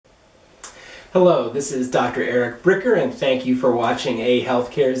Hello, this is Dr. Eric Bricker, and thank you for watching A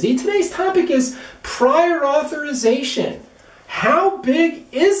Healthcare Z. Today's topic is prior authorization. How big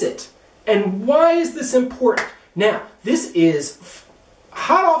is it? And why is this important? Now, this is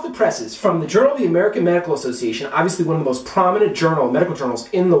hot off the presses from the Journal of the American Medical Association, obviously one of the most prominent medical journals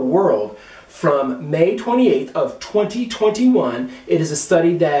in the world, from May 28th of 2021. It is a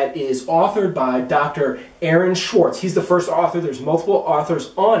study that is authored by Dr. Schwartz. He's the first author. There's multiple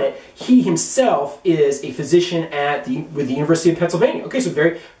authors on it. He himself is a physician with the University of Pennsylvania. Okay, so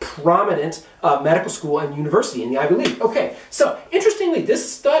very prominent medical school and university in the Ivy League. Okay, so interestingly,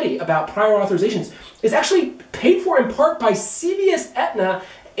 this study about prior authorizations is actually paid for in part by CVS Aetna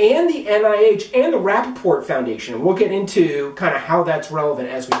and the NIH and the Rappaport Foundation. And we'll get into kind of how that's relevant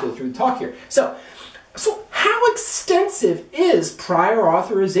as we go through the talk here. So how extensive is prior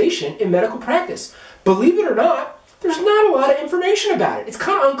authorization in medical practice? Believe it or not, there's not a lot of information about it. It's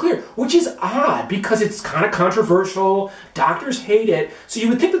kind of unclear, which is odd because it's kind of controversial. Doctors hate it. So you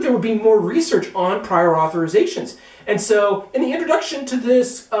would think that there would be more research on prior authorizations. And so in the introduction to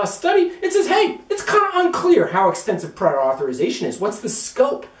this study, it says, hey, it's kind of unclear how extensive prior authorization is. What's the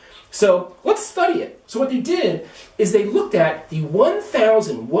scope? So let's study it. So what they did is they looked at the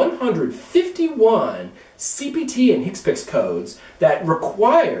 1,151 CPT and HCPCS codes that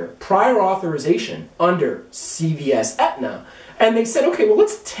require prior authorization under CVS Aetna. And they said, okay, well,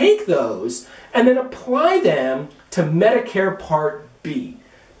 let's take those and then apply them to Medicare Part B.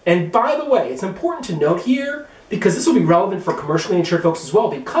 And by the way, it's important to note here, because this will be relevant for commercially insured folks as well,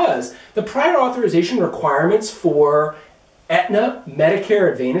 because the prior authorization requirements for Aetna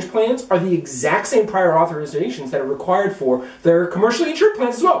Medicare Advantage plans are the exact same prior authorizations that are required for their commercially insured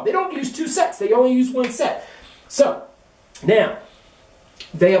plans as well. They don't use two sets, they only use one set. So, now,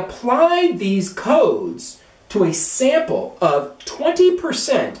 they applied these codes to a sample of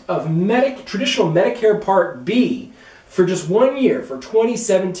 20% of traditional Medicare Part B for just 1 year, for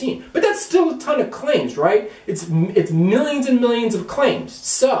 2017. But that's still a ton of claims, right? It's millions and millions of claims.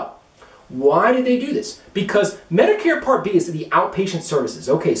 So, why did they do this? Because Medicare Part B is the outpatient services.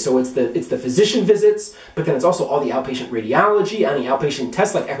 Okay, so it's the physician visits, but then it's also all the outpatient radiology, any outpatient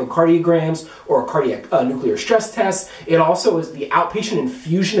tests like echocardiograms or cardiac nuclear stress tests. It also is the outpatient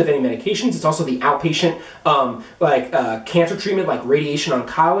infusion of any medications. It's also the outpatient cancer treatment like radiation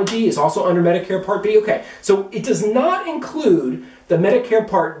oncology is also under Medicare Part B. Okay, so it does not include the Medicare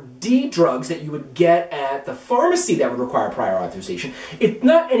Part D drugs that you would get at the pharmacy that would require prior authorization. It's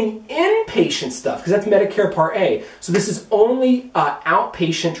not any inpatient stuff, because that's Medicare Part A. So this is only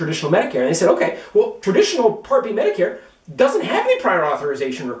outpatient traditional Medicare. And they said, okay, well, traditional Part B Medicare doesn't have any prior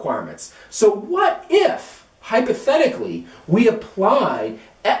authorization requirements. So what if, hypothetically, we applied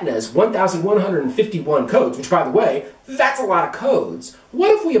Aetna's 1,151 codes, which, by the way, that's a lot of codes. What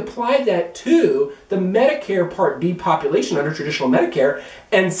if we applied that to the Medicare Part B population under traditional Medicare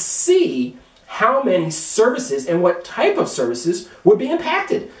and see how many services and what type of services would be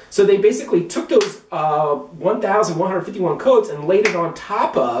impacted? So they basically took those 1,151 codes and laid it on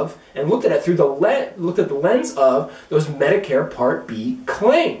top of and looked at it through the lens of those Medicare Part B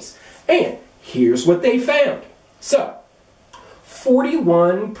claims. And here's what they found. So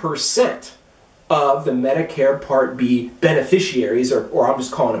 41% of the Medicare Part B beneficiaries, or I'm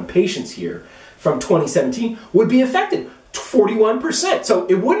just calling them patients here, from 2017 would be affected. 41%. So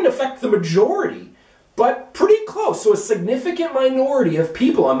it wouldn't affect the majority, but pretty close. So a significant minority of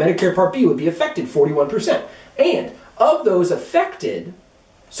people on Medicare Part B would be affected, 41%. And of those affected,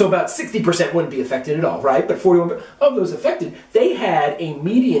 so about 60% wouldn't be affected at all, right? But 41% of those affected, they had a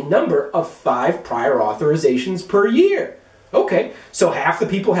median number of 5 prior authorizations per year. Okay, so half the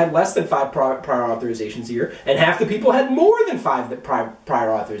people had less than 5 prior authorizations a year, and half the people had more than 5 prior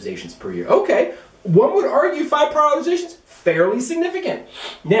authorizations per year. Okay, one would argue 5 prior authorizations, fairly significant.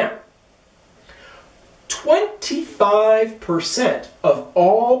 Now, 25% of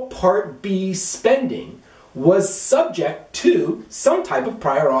all Part B spending was subject to some type of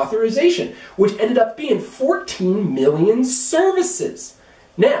prior authorization, which ended up being 14 million services.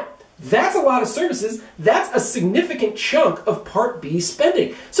 Now, that's a lot of services. That's a significant chunk of Part B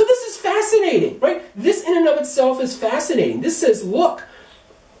spending. So this is fascinating, right? This in and of itself is fascinating. This says, look,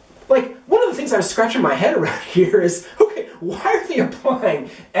 like, one of the things I was scratching my head around here is, okay, why are they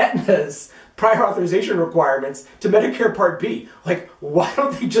applying Aetna's prior authorization requirements to Medicare Part B? Like, why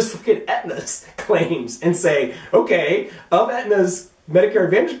don't they just look at Aetna's claims and say, okay, of Aetna's Medicare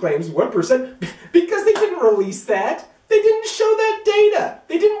Advantage claims, 1%, because they didn't release that. They didn't show that data.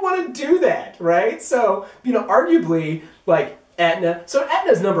 They didn't want to do that, right? So, arguably, like, Aetna. So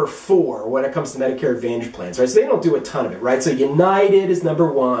Aetna is number 4 when it comes to Medicare Advantage plans, right? So they don't do a ton of it, right? So United is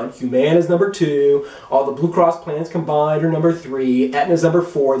number 1, Humana is number 2, all the Blue Cross plans combined are number 3, Aetna is number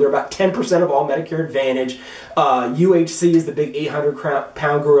 4. They're about 10% of all Medicare Advantage. UHC is the big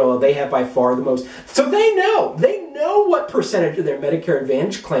 800-pound gorilla. They have by far the most. So they know what percentage of their Medicare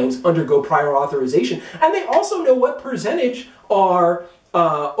Advantage claims undergo prior authorization, and they also know what percentage are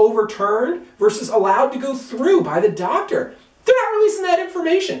overturned versus allowed to go through by the doctor. They're not releasing that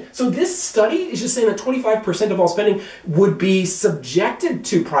information. So this study is just saying that 25% of all spending would be subjected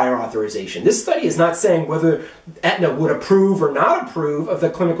to prior authorization. This study is not saying whether Aetna would approve or not approve of the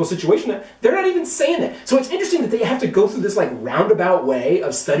clinical situation. They're not even saying that. So it's interesting that they have to go through this like roundabout way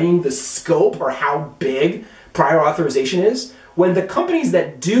of studying the scope or how big prior authorization is, when the companies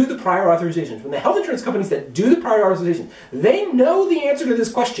that do the prior authorizations, when the health insurance companies that do the prior authorizations, they know the answer to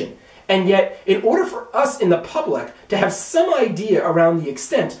this question. And yet, in order for us in the public to have some idea around the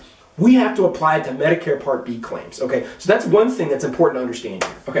extent, we have to apply it to Medicare Part B claims. Okay, so that's one thing that's important to understand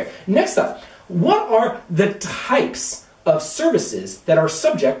here. Okay, next up, what are the types of services that are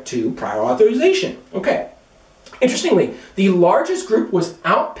subject to prior authorization? Okay, interestingly, the largest group was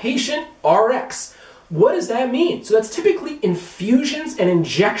outpatient RX. What does that mean? So that's typically infusions and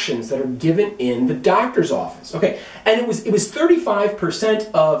injections that are given in the doctor's office. Okay, and it was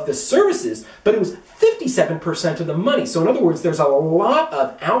 35% of the services, but it was 57% of the money. So in other words, there's a lot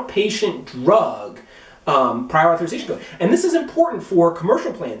of outpatient drug prior authorization code. And this is important for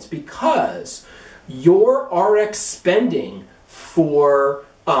commercial plans because your RX spending for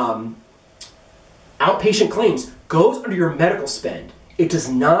outpatient claims goes under your medical spend. It does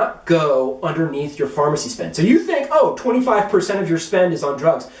not go underneath your pharmacy spend. So you think, oh, 25% of your spend is on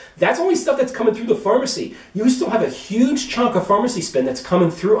drugs. That's only stuff that's coming through the pharmacy. You still have a huge chunk of pharmacy spend that's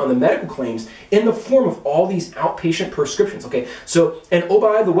coming through on the medical claims in the form of all these outpatient prescriptions, okay? So, and oh,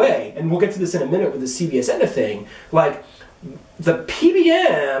 by the way, and we'll get to this in a minute with the CVS Aetna thing, like the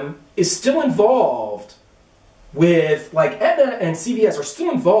PBM is still involved with, like Aetna and CVS are still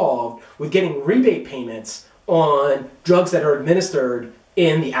involved with getting rebate payments on drugs that are administered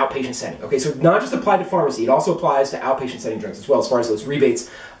in the outpatient setting. Okay, so not just applied to pharmacy, it also applies to outpatient setting drugs as well as far as those rebates,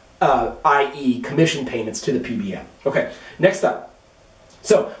 i.e. commission payments to the PBM. Okay, next up.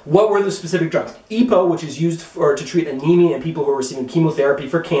 So, what were the specific drugs? EPO, which is used to treat anemia in people who are receiving chemotherapy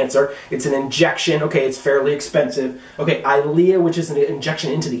for cancer. It's an injection, okay, it's fairly expensive. Okay, EYLEA, which is an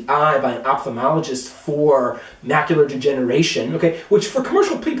injection into the eye by an ophthalmologist for macular degeneration, okay, which for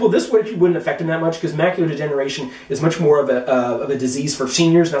commercial people, this wouldn't affect them that much because macular degeneration is much more of a disease for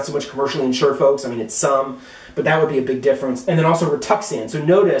seniors, not so much commercially insured folks. I mean, it's some, but that would be a big difference. And then also Rituxan. So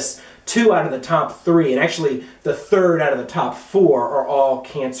notice 2 out of the top 3, and actually the 3rd out of the top 4 are all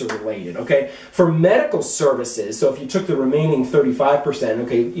cancer related, okay? For medical services, so if you took the remaining 35%,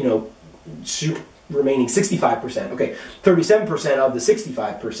 okay, you know, remaining 65%, okay, 37% of the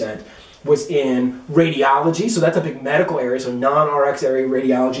 65% was in radiology, so that's a big medical area, so non-RX area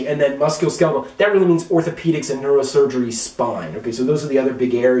radiology, and then musculoskeletal, that really means orthopedics and neurosurgery spine, okay, so those are the other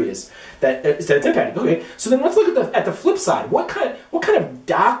big areas that it's impacted. Okay, so then let's look at the flip side. What kind of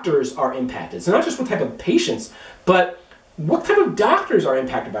doctors are impacted? So not just what type of patients, but what type of doctors are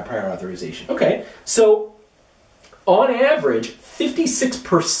impacted by prior authorization? Okay, so on average,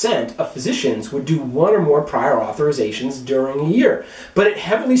 56% of physicians would do 1 or more prior authorizations during a year. But it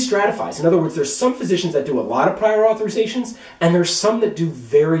heavily stratifies. In other words, there's some physicians that do a lot of prior authorizations, and there's some that do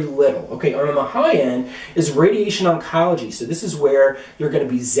very little. Okay, on the high end is radiation oncology. So this is where you're going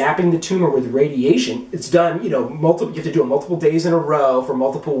to be zapping the tumor with radiation. It's done, you know, you have to do it multiple days in a row for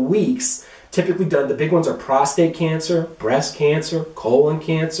multiple weeks. Typically done, the big ones are prostate cancer, breast cancer, colon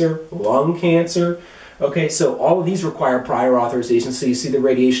cancer, lung cancer. Okay, so all of these require prior authorization, so you see the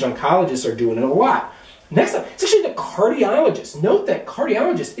radiation oncologists are doing it a lot. Next up, it's actually the cardiologist. Note that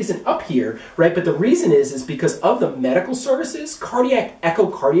cardiologist isn't up here, right? But the reason is because of the medical services, cardiac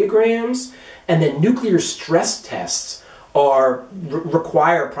echocardiograms, and then nuclear stress tests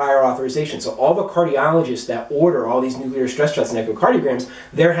require prior authorization. So all the cardiologists that order all these nuclear stress tests and echocardiograms,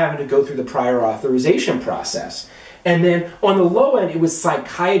 they're having to go through the prior authorization process. And then on the low end, it was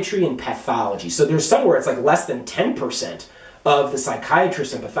psychiatry and pathology. So there's somewhere it's like less than 10% of the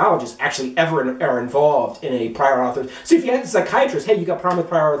psychiatrists and pathologists actually ever are involved in a prior authorization. So if you ask a psychiatrist, hey, you got a problem with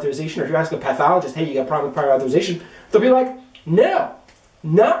prior authorization, or if you ask a pathologist, hey, you got a problem with prior authorization, they'll be like, no,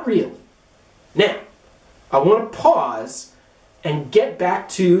 not really. Now, I want to pause and get back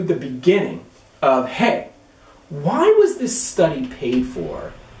to the beginning of, hey, why was this study paid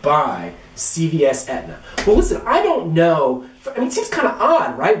for by CVS Aetna? Well, listen, I don't know. I mean, it seems kind of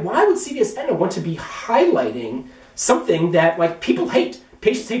odd, right? Why would CVS Aetna want to be highlighting something that like people hate.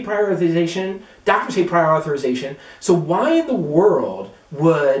 Patients hate prior authorization, doctors hate prior authorization. So why in the world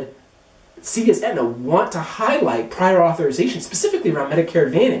would CVS Aetna want to highlight prior authorization, specifically around Medicare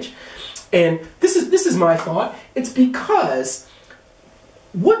Advantage? And this is my thought. It's because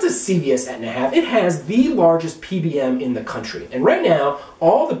what does CVS Aetna have? It has the largest PBM in the country. And right now,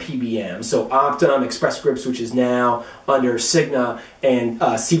 all the PBMs, so Optum, Express Scripts, which is now under Cigna, and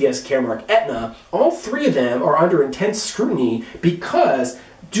CVS Caremark Aetna, all three of them are under intense scrutiny because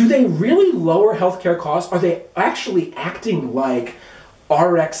do they really lower healthcare costs? Are they actually acting like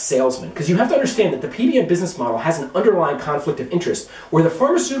RX salesmen? Because you have to understand that the PBM business model has an underlying conflict of interest where the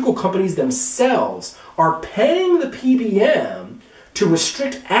pharmaceutical companies themselves are paying the PBM to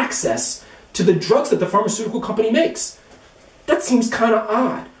restrict access to the drugs that the pharmaceutical company makes. That seems kind of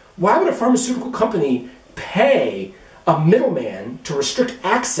odd. Why would a pharmaceutical company pay a middleman to restrict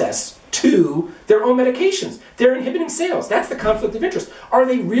access to their own medications? They're inhibiting sales. That's the conflict of interest. Are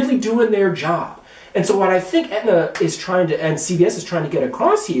they really doing their job? And so what I think Aetna is trying to, and CVS is trying to get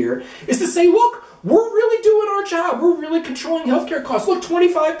across here, is to say, look, we're really doing our job. We're really controlling healthcare costs. Look,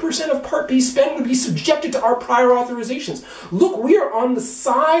 25% of Part B spend would be subjected to our prior authorizations. Look, we are on the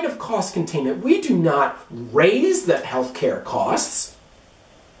side of cost containment. We do not raise the healthcare costs.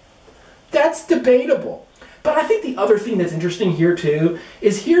 That's debatable. But I think the other thing that's interesting here too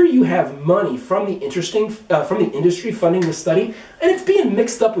is here you have money from the industry funding the study, and it's being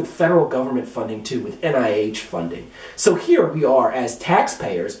mixed up with federal government funding too, with NIH funding. So here we are as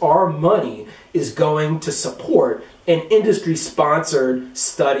taxpayers, our money is going to support an industry-sponsored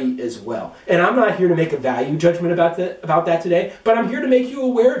study as well. And I'm not here to make a value judgment about that today, but I'm here to make you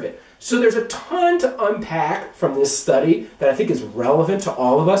aware of it. So there's a ton to unpack from this study that I think is relevant to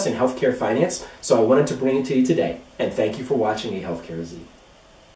all of us in healthcare finance. So I wanted to bring it to you today. And thank you for watching A Healthcare Z.